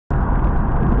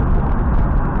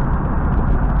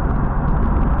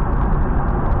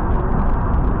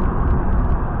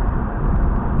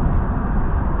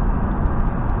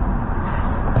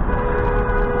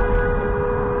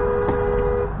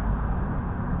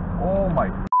my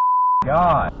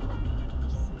God.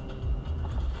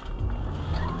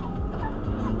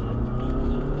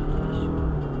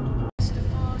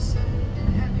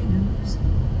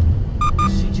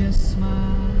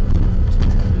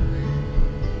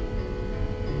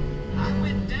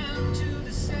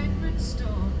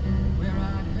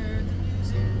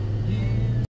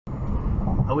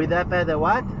 Are we that bad at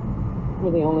what?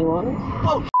 We're the only ones?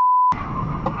 Oh,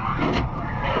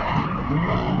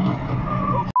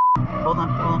 hold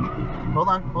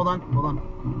on.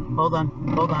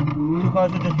 Two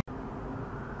cars are just...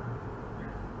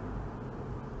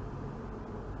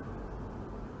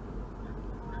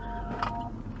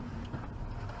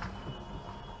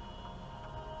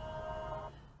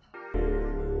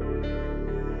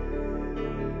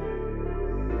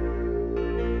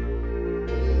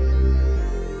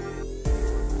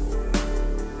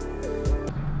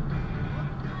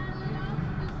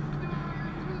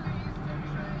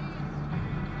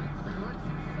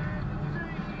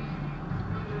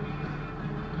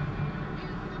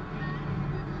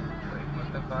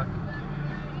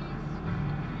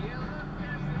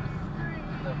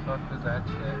 The fuck was that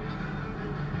shit?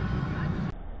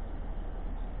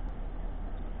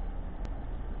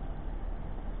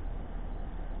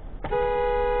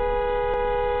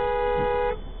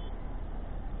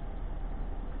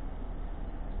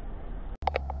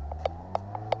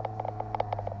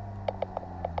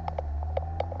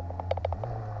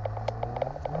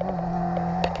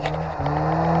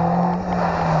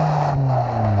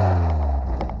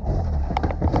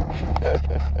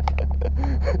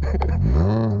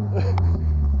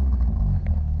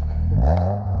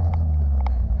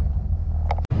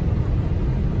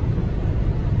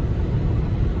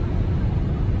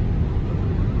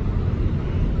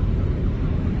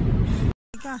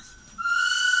 Gosh.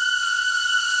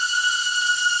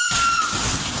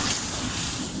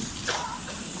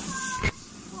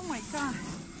 Oh my God.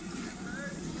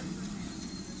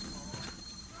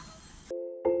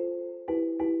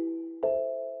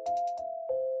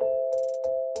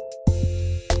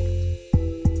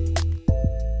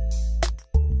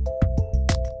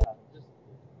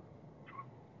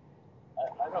 I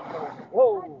don't know.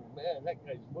 Whoa, man, that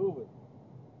guy's moving.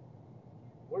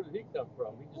 Where did he come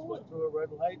from? He just went through a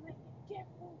red light?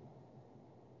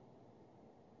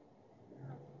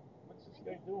 What's this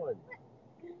guy doing?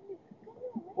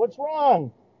 What's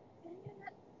wrong?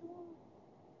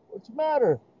 What's the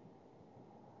matter?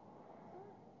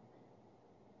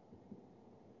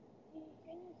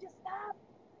 Can you just stop?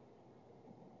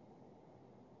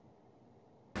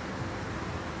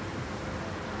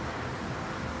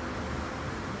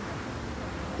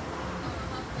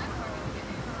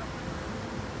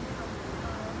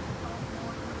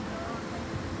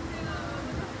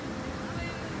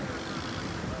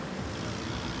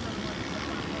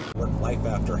 Life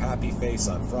After Happy Face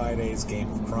on Fridays,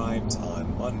 Game of Crimes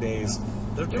on Mondays.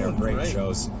 They're doing great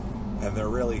shows, and they're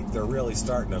really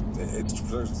starting to.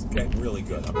 They're getting really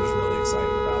good. I'm just really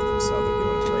excited about them. So they're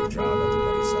doing a great job,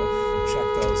 everybody. So check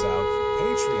those out.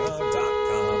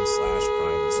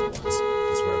 Patreon.com/Crime and Sports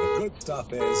is where the good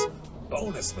stuff is.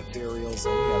 Bonus materials,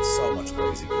 and we have so much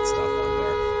crazy good stuff on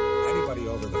there. Anybody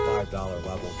over the $5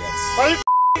 level gets. Are you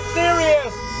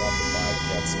serious? Above the 5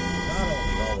 gets not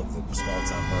only all of the small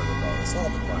town murder bonus, all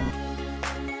the crime.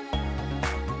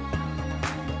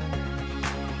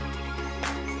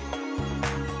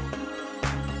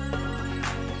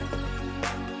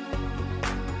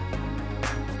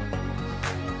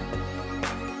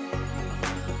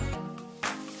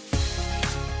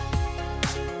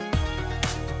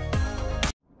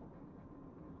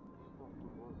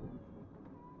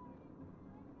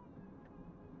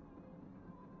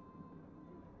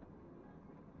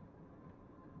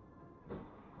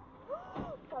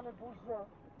 Ale Boże.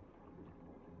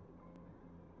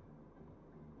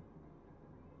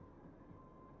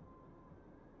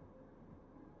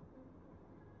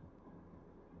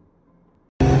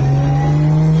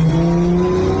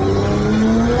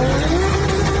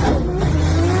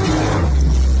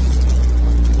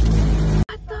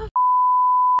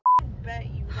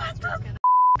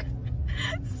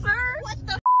 Sir, what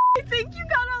the I think you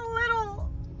got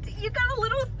a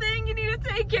little thing you need to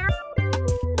take care of.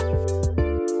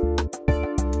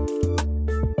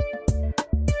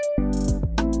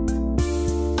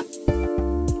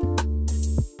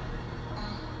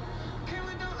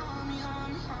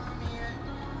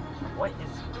 What is...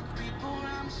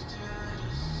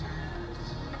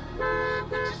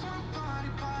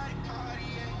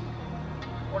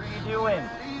 What are you doing?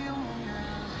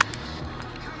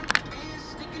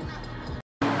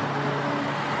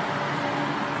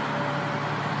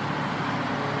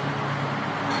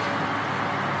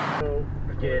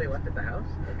 They left at the house?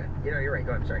 Okay. You know, you're right.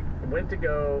 Go ahead. I'm sorry. Went to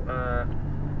go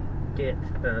get.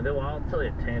 Well, I'll tell you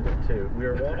a tangent too. We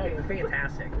were walking. Oh,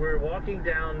 fantastic. We were walking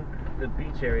down the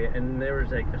beach area, and there was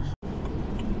like a.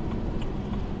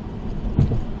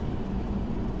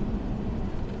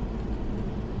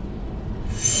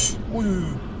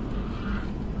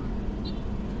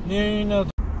 Nie, no.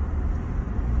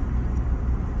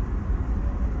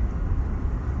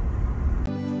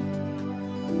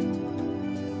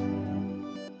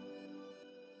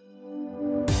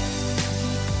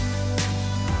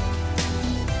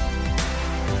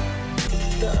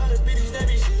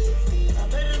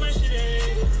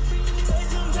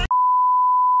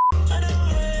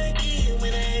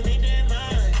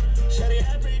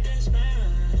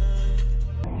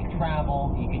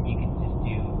 Travel, you can just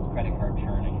do credit card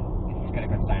churning. It's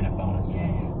credit card sign-up bonus.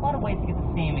 A lot of ways to get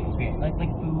the same experience. Like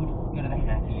food, go to the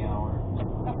happy hour,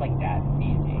 stuff like that. It's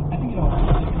easy. I think it all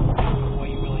comes down to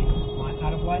what you really want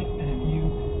out of life, and if you,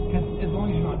 because as long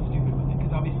as you're not stupid with it,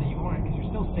 because obviously you aren't, because you're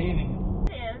still saving.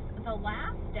 It is the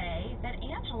last day that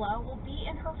Angela will be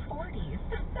in her 40s.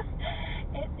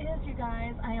 It is, you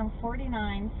guys. I am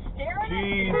 49, staring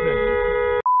at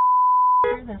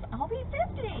this. I'll be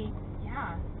 50.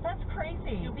 Yeah, that's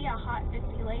crazy. You'll be a hot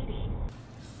 50 lady.